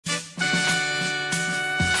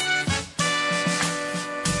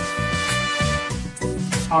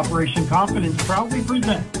Operation Confidence proudly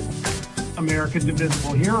presents America's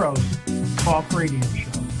Invisible Heroes Talk Radio Show.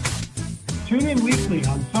 Tune in weekly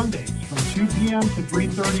on Sundays from 2 p.m. to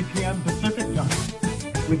 3:30 p.m. Pacific Time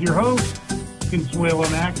with your host, Consuelo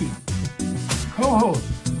Mackey. Co-host,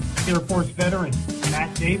 Air Force veteran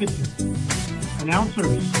Matt Davidson.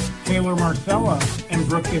 Announcers, Tayloure Marcellas and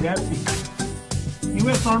Brooke Gadesi.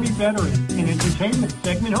 U.S. Army veteran and entertainment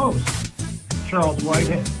segment host, Charles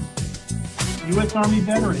Whitehead. U.S. Army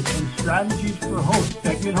veteran and strategies for host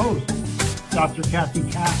segment host, Dr. Kathy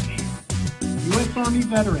Cash. U.S. Army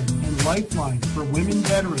veteran and lifeline for women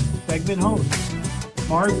veterans segment host,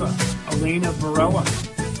 Martha Elena Varela.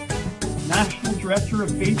 National Director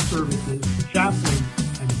of Faith Services, Chaplain,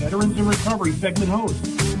 and Veterans in Recovery segment host,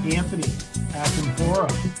 Anthony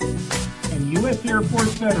Acampora. And U.S. Air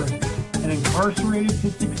Force veteran and Incarcerated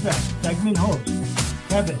to Success segment host,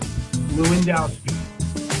 Kevin Lewandowski.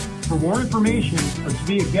 For more information or to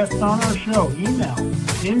be a guest on our show, email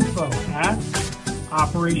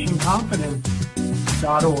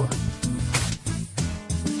info@operationconfidence.org.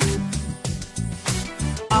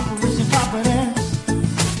 Operation Confidence,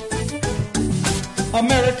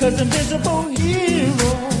 America's invisible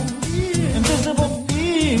hero, invisible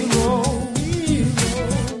hero.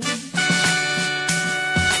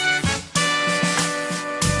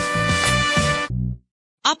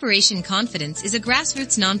 Operation Confidence is a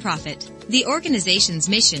grassroots nonprofit. The organization's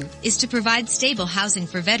mission is to provide stable housing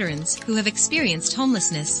for veterans who have experienced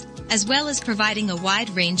homelessness, as well as providing a wide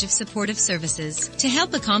range of supportive services. To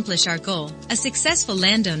help accomplish our goal, a successful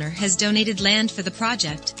landowner has donated land for the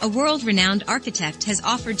project, a world-renowned architect has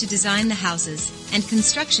offered to design the houses, and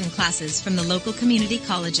construction classes from the local community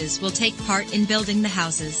colleges will take part in building the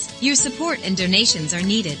houses. Your support and donations are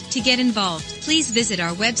needed. To get involved, please visit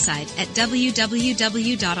our website at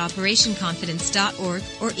www.operationconfidence.org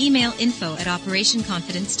or email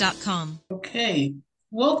info@operationconfidence.com. Okay,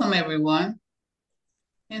 welcome everyone.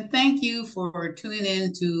 And thank you for tuning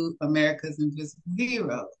in to America's Invisible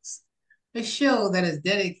Heroes, a show that is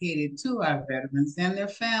dedicated to our veterans and their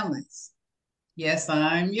families. Yes,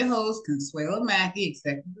 I'm your host, Consuelo Mackey,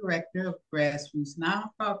 Executive Director of a grassroots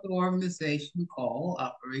nonprofit organization called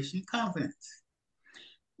Operation Confidence.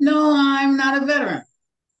 No, I'm not a veteran,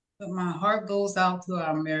 but my heart goes out to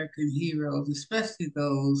our American heroes, especially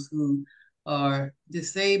those who are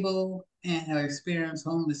disabled and have experienced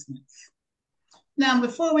homelessness. Now,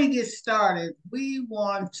 before we get started, we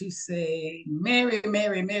want to say Merry,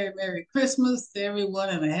 Merry, Merry, Merry Christmas to everyone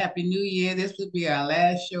and a Happy New Year. This will be our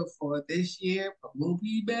last show for this year, but we'll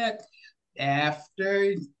be back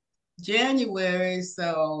after January.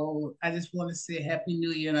 So I just want to say Happy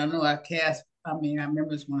New Year. And I know our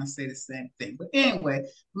members want to say the same thing. But anyway,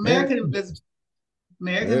 Merry Christmas,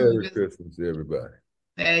 everybody.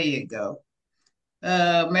 There you go.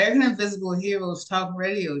 American Invisible Heroes Talk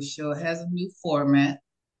Radio Show has a new format.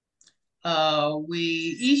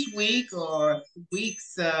 Each week or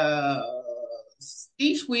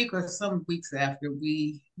some weeks after,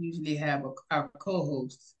 we usually have our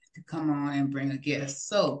co-hosts to come on and bring a guest.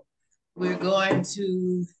 So we're going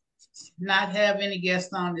to not have any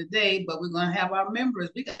guests on today, but we're going to have our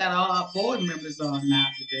members. We got all our board members on now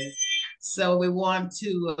today. So we want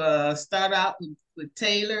to start out with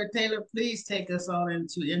Tayloure. Tayloure, please take us on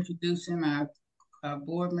into introducing our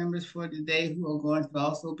board members for today who are going to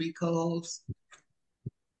also be co-hosts.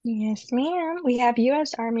 Yes, ma'am. We have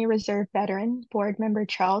U.S. Army Reserve veteran, board member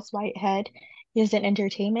Charles Whitehead. He is an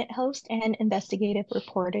entertainment host and investigative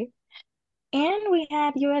reporter. And we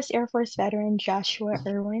have U.S. Air Force veteran Joshua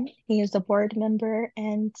Erwin. He is a board member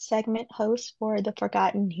and segment host for the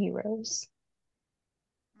Forgotten Heroes.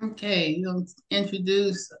 Okay, you'll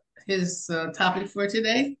introduce his topic for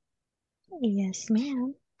today? Yes,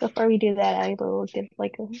 ma'am. Before we do that, I will give a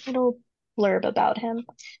little blurb about him.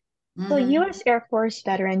 So U.S. Air Force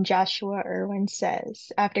veteran Joshua Erwin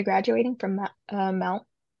says, after graduating from Mount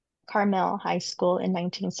Carmel High School in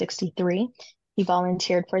 1963, he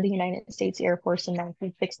volunteered for the United States Air Force in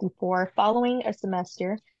 1964, following a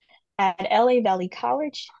semester at LA Valley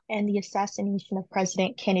College and the assassination of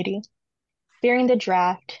President Kennedy. Fearing the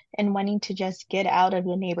draft and wanting to just get out of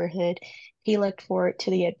the neighborhood, he looked forward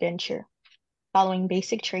to the adventure. Following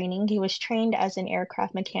basic training, he was trained as an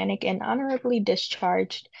aircraft mechanic and honorably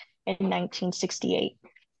discharged in 1968.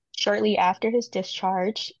 Shortly after his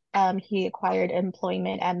discharge, he acquired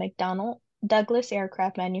employment at McDonnell Douglas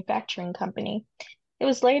Aircraft Manufacturing Company. He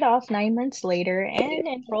was laid off 9 months later and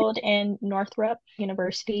enrolled in Northrop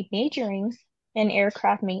University, majoring in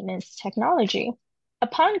aircraft maintenance technology.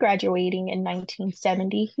 Upon graduating in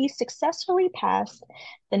 1970, he successfully passed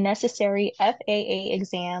the necessary FAA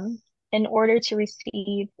exam in order to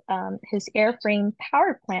receive his airframe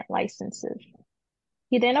power plant licenses.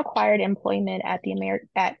 He then acquired employment at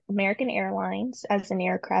American Airlines as an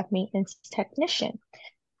aircraft maintenance technician.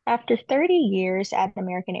 After 30 years at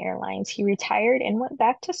American Airlines, he retired and went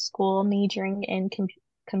back to school majoring in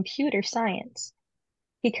computer science.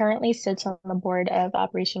 He currently sits on the board of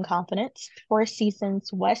Operation Confidence, Four Seasons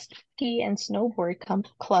West Ski and Snowboard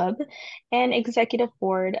Club, and executive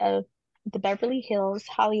board of the Beverly Hills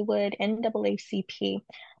Hollywood NAACP,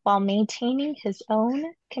 while maintaining his own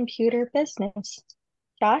computer business.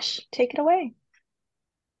 Josh, take it away.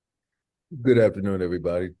 Good afternoon,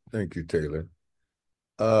 everybody. Thank you, Taylor.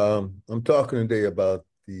 I'm talking today about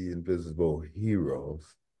the invisible heroes,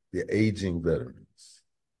 the aging veterans.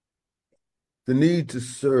 The need to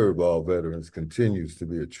serve all veterans continues to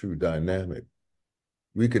be a true dynamic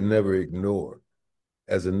we can never ignore.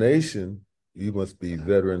 As a nation, you must be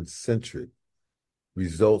veteran-centric,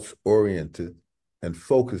 results-oriented, and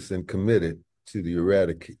focused and committed to the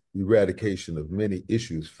eradication of many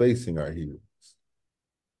issues facing our heroes.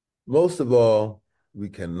 Most of all, we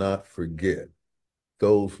cannot forget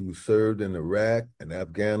those who served in Iraq and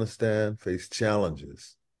Afghanistan face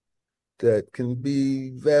challenges that can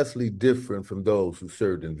be vastly different from those who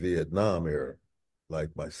served in Vietnam era,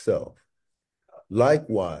 like myself.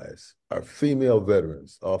 Likewise, our female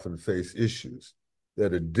veterans often face issues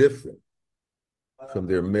that are different from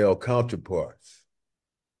their male counterparts.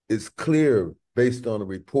 It's clear, based on a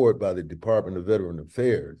report by the Department of Veteran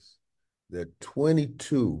Affairs, that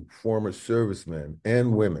 22 former servicemen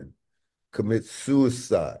and women commit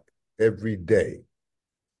suicide every day.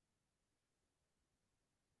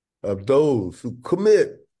 Of those who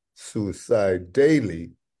commit suicide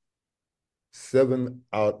daily, 7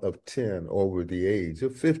 out of 10 over the age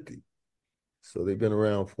of 50. So they've been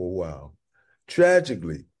around for a while.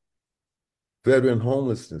 Tragically, veteran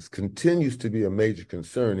homelessness continues to be a major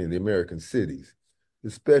concern in the American cities,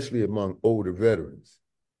 especially among older veterans.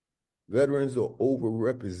 Veterans are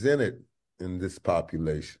overrepresented in this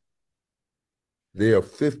population. They are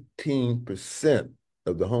 15%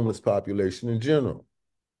 of the homeless population in general.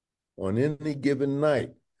 On any given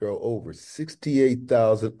night, there are over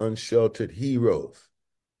 68,000 unsheltered heroes,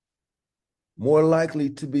 more likely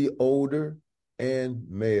to be older and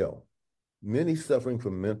male, many suffering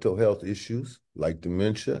from mental health issues like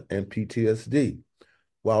dementia and PTSD,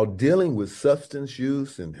 while dealing with substance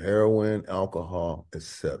use and heroin, alcohol,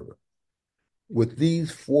 etc. With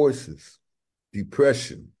these forces,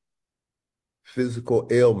 depression, physical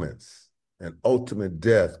ailments, and ultimate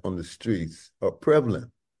death on the streets are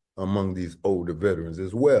prevalent among these older veterans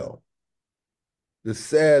as well. The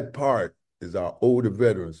sad part is our older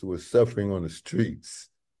veterans who are suffering on the streets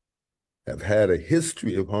have had a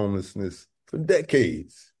history of homelessness for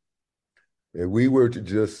decades. If we were to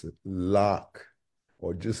just look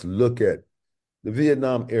at the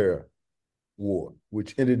Vietnam era war,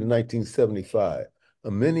 which ended in 1975,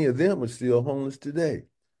 and many of them are still homeless today.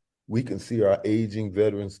 We can see our aging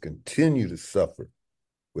veterans continue to suffer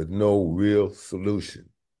with no real solution.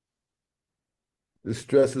 The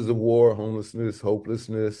stresses of war, homelessness,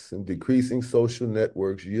 hopelessness, and decreasing social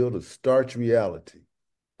networks yield a stark reality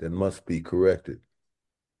that must be corrected.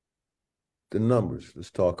 The numbers,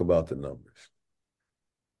 let's talk about the numbers.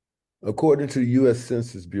 According to the U.S.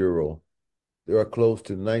 Census Bureau, there are close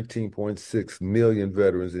to 19.6 million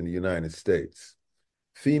veterans in the United States.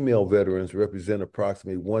 Female veterans represent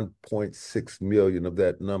approximately 1.6 million of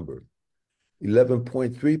that number.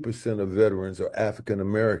 11.3% of veterans are African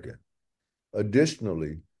American.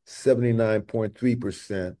 Additionally,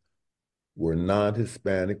 79.3% were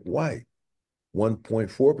non-Hispanic white.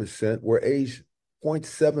 1.4% were Asian.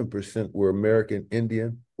 0.7% were American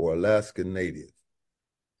Indian or Alaskan Native.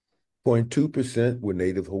 0.2% were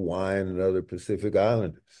Native Hawaiian and other Pacific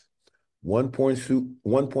Islanders.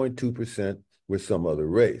 1.2% were some other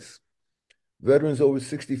race. Veterans over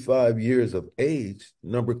 65 years of age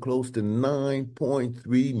number close to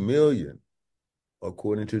 9.3 million.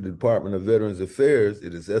 According to the Department of Veterans Affairs,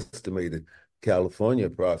 it is estimated California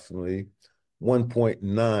approximately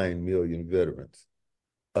 1.9 million veterans.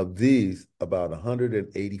 Of these, about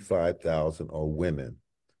 185,000 are women.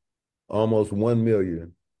 Almost 1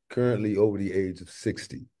 million currently over the age of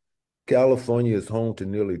 60. California is home to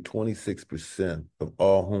nearly 26% of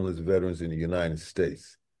all homeless veterans in the United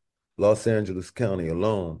States. Los Angeles County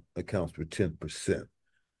alone accounts for 10%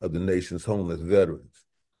 of the nation's homeless veterans.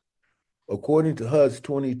 According to HUD's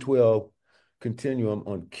 2012 Continuum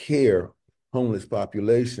on Care Homeless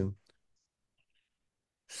Population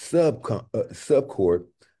Subcourt,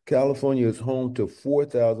 California is home to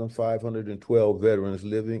 4,512 veterans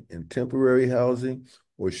living in temporary housing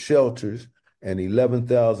or shelters, and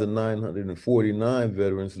 11,949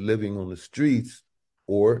 veterans living on the streets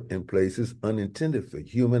or in places unintended for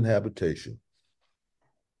human habitation.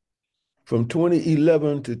 From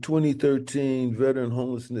 2011 to 2013, veteran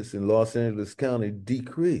homelessness in Los Angeles County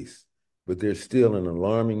decreased, but there's still an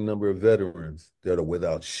alarming number of veterans that are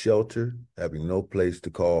without shelter, having no place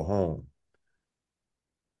to call home.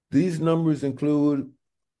 These numbers include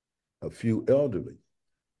a few elderly.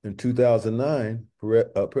 In 2009,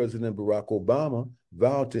 President Barack Obama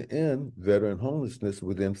vowed to end veteran homelessness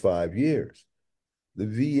within 5 years. The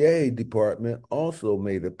VA department also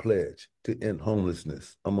made a pledge to end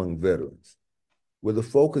homelessness among veterans, with a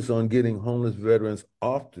focus on getting homeless veterans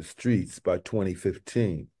off the streets by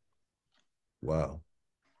 2015. Wow.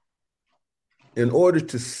 In order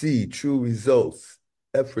to see true results,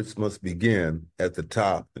 efforts must begin at the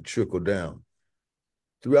top and trickle down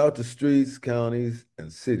throughout the streets, counties,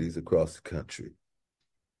 and cities across the country.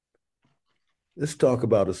 Let's talk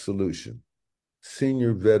about a solution: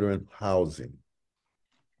 senior veteran housing.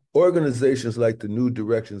 Organizations like the New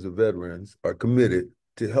Directions of Veterans are committed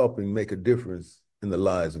to helping make a difference in the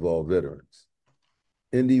lives of all veterans.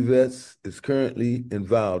 Indie Vets is currently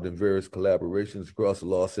involved in various collaborations across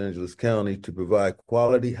Los Angeles County to provide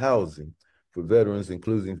quality housing for veterans,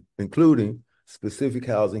 including specific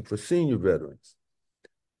housing for senior veterans.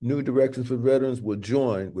 New Directions for Veterans will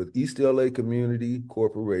join with East LA Community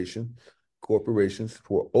Corporations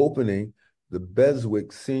for opening the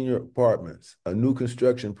Beswick Senior Apartments, a new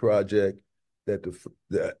construction project and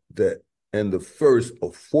the first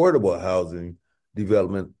affordable housing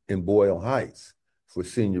development in Boyle Heights for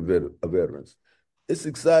senior veterans. It's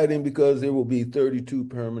exciting because there will be 32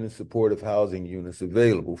 permanent supportive housing units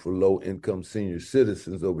available for low-income senior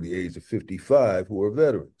citizens over the age of 55 who are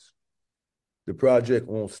veterans. The project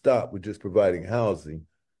won't stop with just providing housing.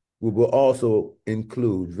 We will also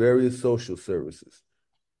include various social services.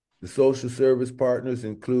 The social service partners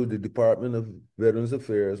include the Department of Veterans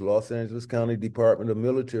Affairs, Los Angeles County Department of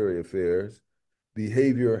Military Affairs,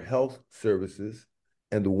 Behavioral Health Services,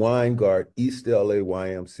 and the Weingart East LA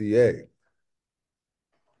YMCA.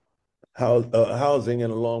 Housing,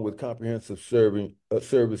 and along with comprehensive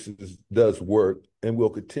services, does work and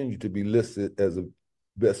will continue to be listed as a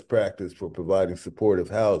best practice for providing supportive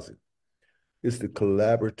housing. It's the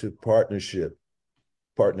collaborative partnerships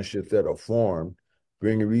that are formed,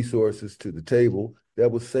 bringing resources to the table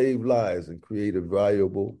that will save lives and create a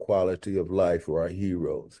valuable quality of life for our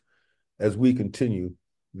heroes. As we continue,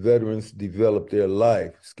 veterans develop their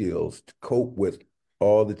life skills to cope with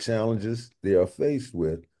all the challenges they are faced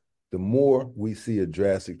with, the more we see a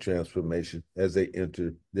drastic transformation as they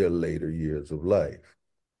enter their later years of life.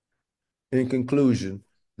 In conclusion,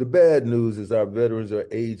 the bad news is our veterans are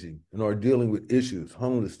aging and are dealing with issues,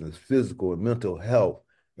 homelessness, physical and mental health,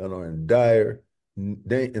 and are in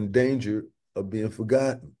danger of being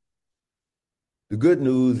forgotten. The good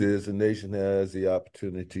news is the nation has the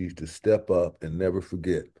opportunity to step up and never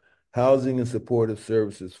forget. Housing and supportive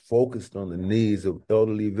services focused on the needs of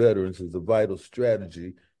elderly veterans is a vital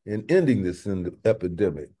strategy in ending this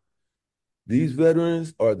epidemic. These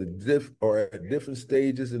veterans are at different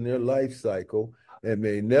stages in their life cycle and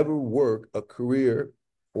may never work a career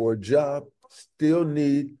or a job, still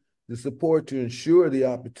need the support to ensure the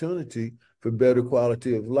opportunity for better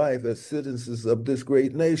quality of life as citizens of this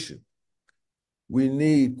great nation. We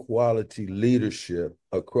need quality leadership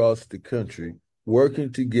across the country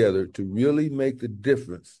working together to really make the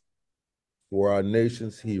difference for our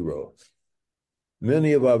nation's heroes.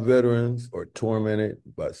 Many of our veterans are tormented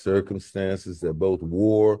by circumstances that both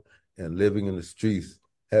war and living in the streets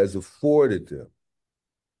has afforded them.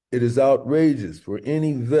 It is outrageous for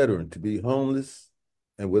any veteran to be homeless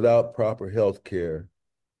and without proper health care,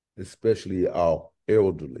 especially our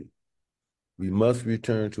elderly. We must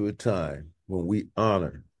return to a time when we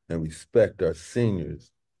honor and respect our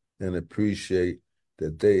seniors and appreciate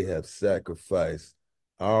that they have sacrificed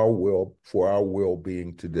for our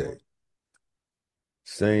well-being today.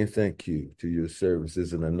 Saying thank you to your service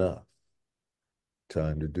isn't enough.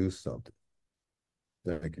 Time to do something.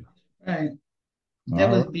 Thank you. Right. That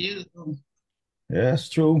was beautiful. Yeah, that's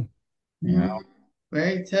true. Yeah.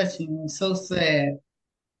 Very touching and so sad,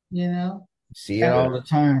 you know. See it all the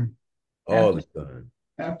time. All the time.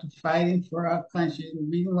 After fighting for our country, the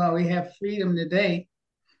reason why we have freedom today,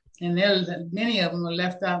 and there's many of them are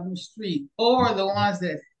left out in the street, or the ones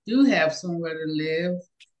that do have somewhere to live.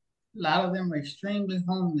 A lot of them are extremely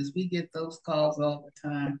homeless. We get those calls all the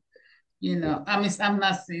time. You know, I mean, I'm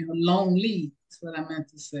not saying lonely. That's what I meant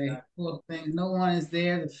to say. Poor thing. No one is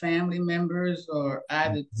there. The family members or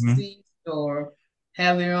either deceased or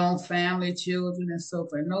have their own family, children, and so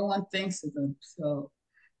forth. No one thinks of them. So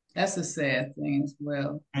that's a sad thing as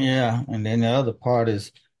well. Yeah, and then the other part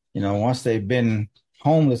is, once they've been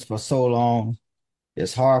homeless for so long,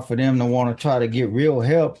 it's hard for them to want to try to get real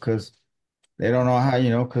help because they don't know how,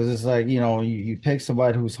 because it's like, you take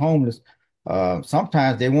somebody who's homeless,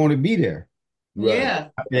 sometimes they want to be there. Right. Yeah.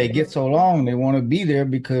 They get so long, they want to be there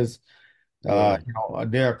because Right.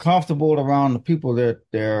 they're comfortable around the people that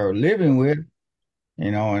they're living with,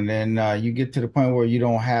 and then you get to the point where you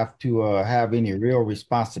don't have to have any real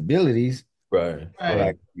responsibilities. Right.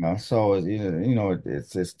 Right. So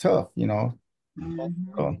it's tough. Mhm.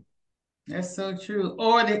 So, That's so true.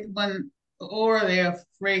 Or they're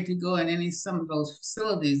afraid to go in some of those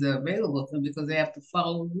facilities that are available to them because they have to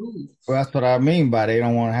follow well, rules. that's what I mean by they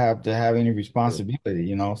don't want to have any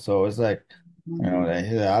responsibility. So it's like,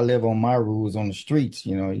 Mhm. I live on my rules on the streets.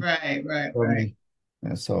 You Right, right, feel right. me?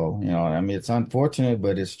 And so, it's unfortunate,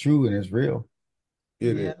 but it's true and it's real.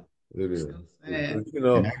 It is. Yeah. It is. So sad. Because, And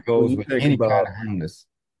that when goes you with think any kind about, of homeless.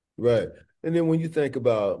 right. And then when you think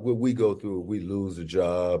about what we go through, we lose a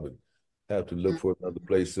job and have to look for another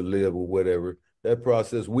place to live or whatever. That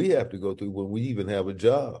process we have to go through when we even have a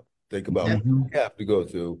job. Think about what Hmm. we have to go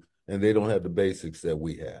through, and they don't have the basics that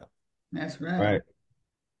we have. That's right. Right.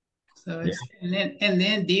 So Yeah. and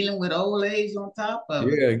then dealing with old age on top of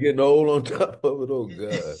it. Yeah, getting old on top of it. Oh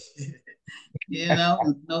God.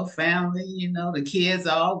 No family, the kids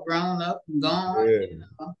are all grown up and gone. Yeah.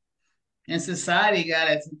 And society got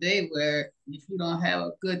it today where if you don't have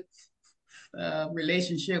a good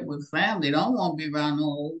relationship with family, don't want to be around no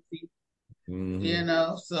old people,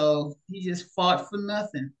 Hmm. so he just fought for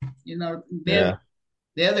nothing. Yeah.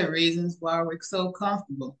 They're the reasons why we're so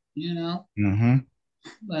comfortable. Hmm.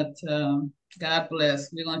 But God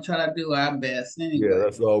bless. We're gonna try to do our best Yeah, anyway.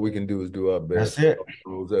 that's all we can do is do our That's best. it.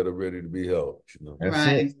 Those that are ready to be helped. That's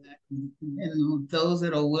Right, it. exactly. And those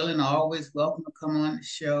that are willing are always welcome to come on the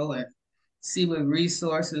show and see what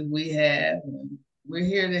resources we have. And we're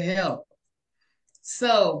here to help.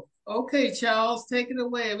 So, okay, Charles, take it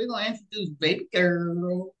away. We're gonna introduce baby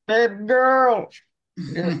girl. Baby girl.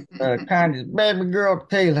 This kind of baby girl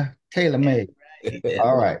Taylor That's made. right. That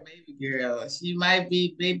All little right. baby girl. She might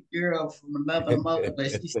be baby girl from another mother, but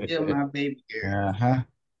she's still my baby girl. Uh-huh.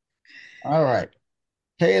 All right.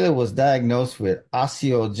 Taylor was diagnosed with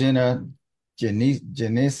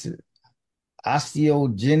genesis,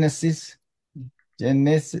 osteogenesis,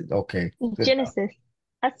 genesis. Okay, good. Genesis.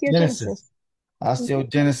 Genesis, Osteogenesis. Mhm.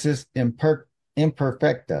 osteogenesis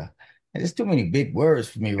imperfecta. And there's too many big words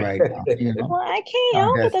for me right now. Well, I can't I'm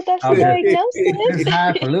help it just, that that's the I'm just, this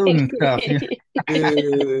highfalutin stuff.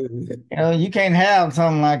 You can't have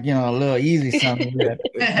something like, a little easy something.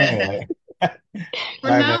 Anyway, all right, but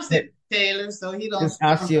Pronounce it, Taylor, so he don't it's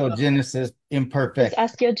stumble up. osteogenesis It's imperfecta.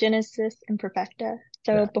 osteogenesis imperfecta.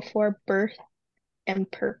 So Yeah. before birth,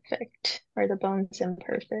 imperfect, or the bones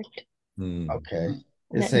imperfect, Hmm. Okay. and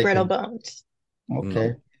It's then a brittle bones.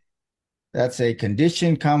 okay. That's a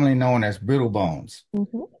condition commonly known as brittle bones. Hmm.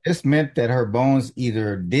 This meant that her bones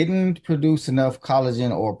either didn't produce enough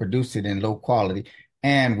collagen or produced it in low quality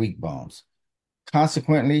and weak bones.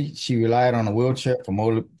 Consequently, she relied on a wheelchair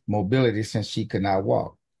for mobility since she could not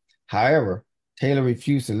walk. However, Taylor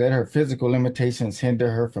refused to let her physical limitations hinder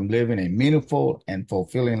her from living a meaningful and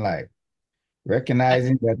fulfilling life.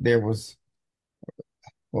 Recognizing that there was,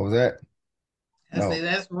 what was that? I say No,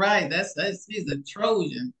 that's right. That's he's a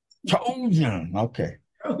Trojan. Trojan. Okay.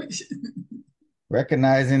 Trojan.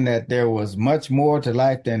 Recognizing that there was much more to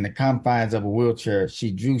life than the confines of a wheelchair,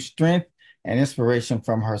 she drew strength and inspiration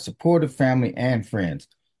from her supportive family and friends,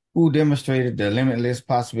 who demonstrated the limitless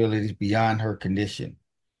possibilities beyond her condition.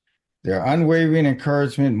 Their unwavering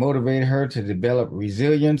encouragement motivated her to develop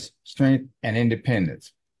resilience, strength, and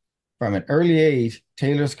independence. From an early age,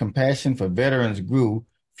 Taylor's compassion for veterans grew,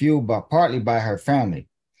 fueled partly by her family.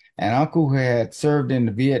 An uncle who had served in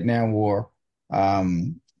the Vietnam War,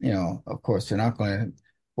 of course, an uncle,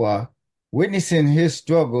 well, witnessing his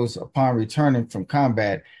struggles upon returning from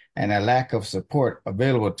combat and a lack of support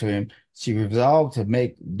available to him, she resolved to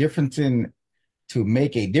make a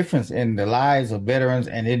difference in the lives of veterans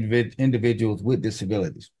and individuals with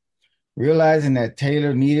disabilities. Realizing that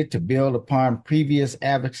Taylor needed to build upon previous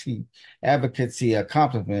advocacy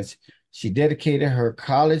accomplishments, she dedicated her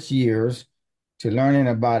college years to learning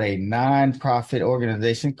about a nonprofit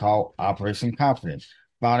organization called Operation Confidence,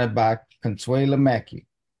 founded by Consuela Mackey.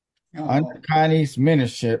 Under Oh, Connie's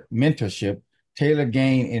mentorship, Taylor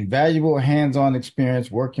gained invaluable hands-on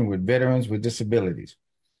experience working with veterans with disabilities.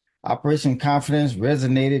 Operation Confidence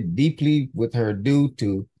resonated deeply with her due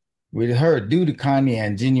to With her due to Connie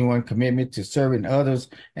and genuine commitment to serving others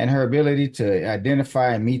and her ability to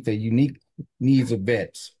identify and meet the unique needs of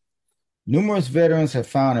vets. Numerous veterans have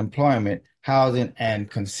found employment, housing, and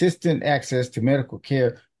consistent access to medical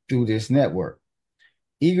care through this network.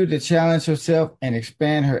 Eager to challenge herself and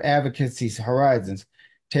expand her advocacy's horizons,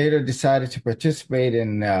 Tayloure decided to participate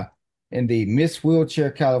in the Miss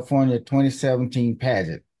Wheelchair California 2017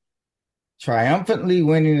 pageant. Triumphantly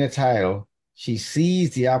winning the title, she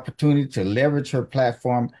seized the opportunity to leverage her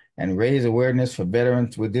platform and raise awareness for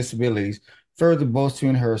veterans with disabilities, further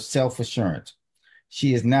bolstering her self-assurance.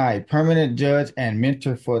 She is now a permanent judge and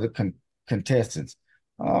mentor for the contestants.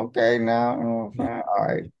 Okay, now, all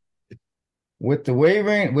right. With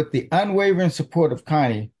the unwavering support of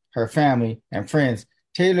Connie, her family, and friends,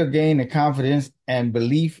 Tayloure gained the confidence and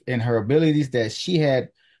belief in her abilities that she had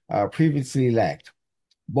previously lacked.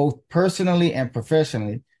 Both personally and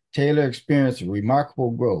professionally, Tayloure experienced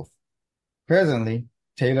remarkable growth. Presently,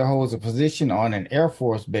 Tayloure holds a position on an Air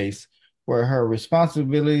Force base where her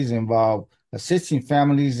responsibilities involve assisting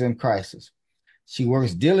families in crisis. She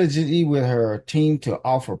works diligently with her team to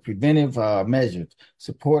offer preventive measures,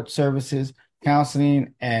 support services,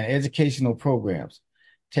 counseling, and educational programs.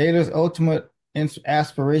 Tayloure's ultimate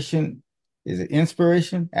aspiration is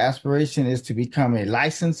to become a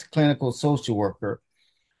licensed clinical social worker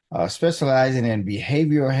specializing in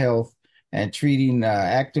behavioral health and treating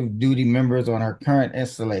active duty members on her current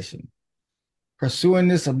installation. Pursuing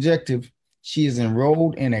this objective, she is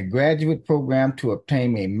enrolled in a graduate program to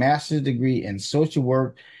obtain a master's degree in social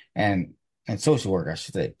work and social work, I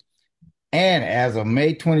should say. And as of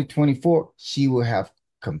May 2024, she will have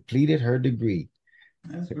completed her degree.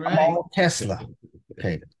 That's Come right. on, Tesla.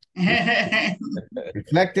 Okay.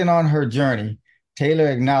 Reflecting on her journey,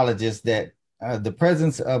 Tayloure acknowledges that the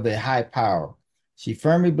presence of a high power. She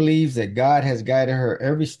firmly believes that God has guided her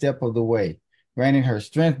every step of the way, granting her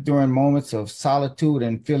strength during moments of solitude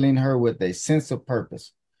and filling her with a sense of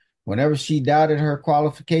purpose. Whenever she doubted her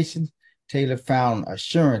qualifications, Tayloure found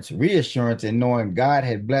reassurance in knowing God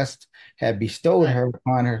had bestowed her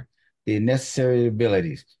upon her the necessary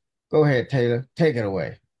abilities. Go ahead, Tayloure. Take it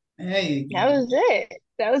away. Hey. That was it.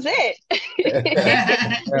 That was it.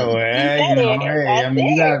 Well, hey, I mean,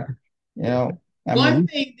 you got, One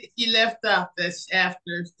thing that she left out that's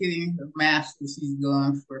after getting her master's, she's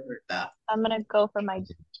going for her doctorate. I'm gonna go for my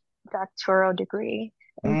doctoral degree.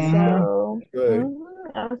 And so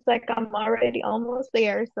I was like, I'm already almost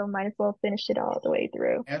there, so might as well finish it all the way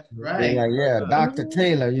through. That's right. Yeah, Dr.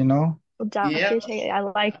 Tayloure, Dr. Tayloure, I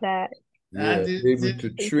like that. Yeah, able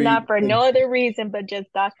to It's treat. not for no other reason but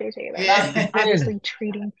just Dr. Tayloure. Yeah. Obviously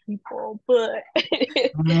treating people, but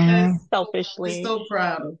selfishly. We're so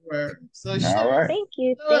proud of her. So Thank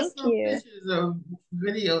you. Thank you. Pictures or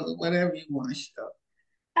videos or whatever you want to show.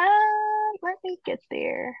 Let me get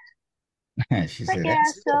there. She But said, yeah,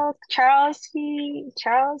 so Charles, he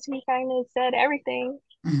kind of said everything.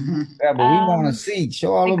 Yeah, but we want to see.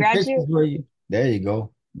 Show all the pictures where you. There you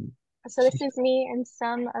go. So this is me and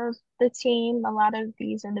some of the team. A lot of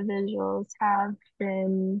these individuals have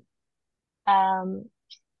been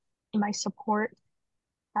my support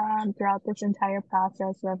throughout this entire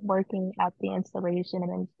process of working at the installation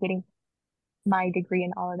and then getting my degree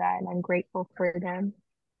and all of that. And I'm grateful for them.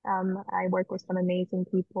 I work with some amazing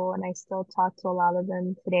people and I still talk to a lot of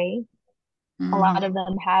them today. A lot of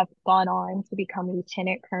them have gone on to become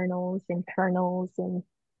lieutenant colonels and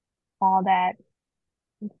all that.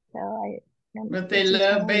 So but they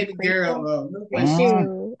love baby girl. They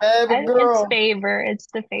do. It's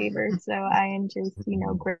the favor. So I am just,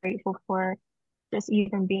 grateful for just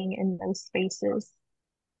even being in those spaces.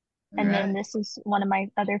 And then this is one of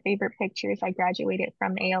my other favorite pictures. I graduated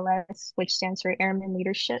from ALS, which stands for Airman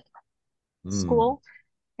Leadership School.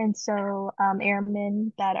 And so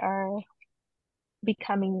airmen that are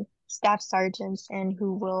becoming staff sergeants and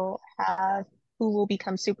who will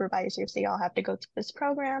become supervisors, they all have to go to this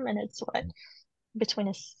program. And it's between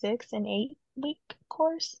a 6 and 8 week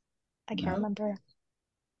course. I can't remember.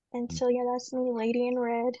 And so yeah, that's me, Lady in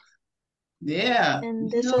Red. Yeah. And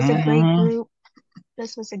this was a great group.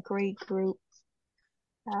 This was a great group.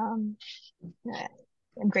 I'm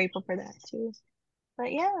grateful for that too.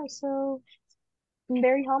 But yeah, so I'm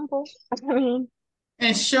very humble.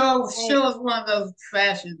 And show us one of those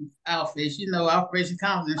fashion outfits. Operation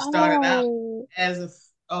Confidence started out as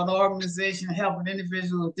an organization helping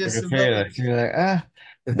individuals with disabilities. She's like, I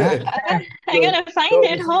gotta find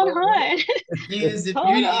it. Hold on. Use the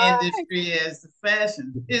beauty industry as the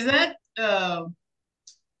fashion. Is that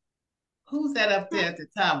who's that up there at the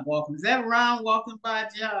top walking? Is that Ron walking by,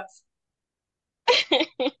 Josh?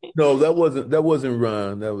 No, that wasn't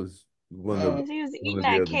Ron. That was one of Yes, he was one eating of the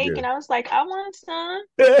that other cake, and I was like, I want some.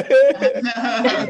 guests.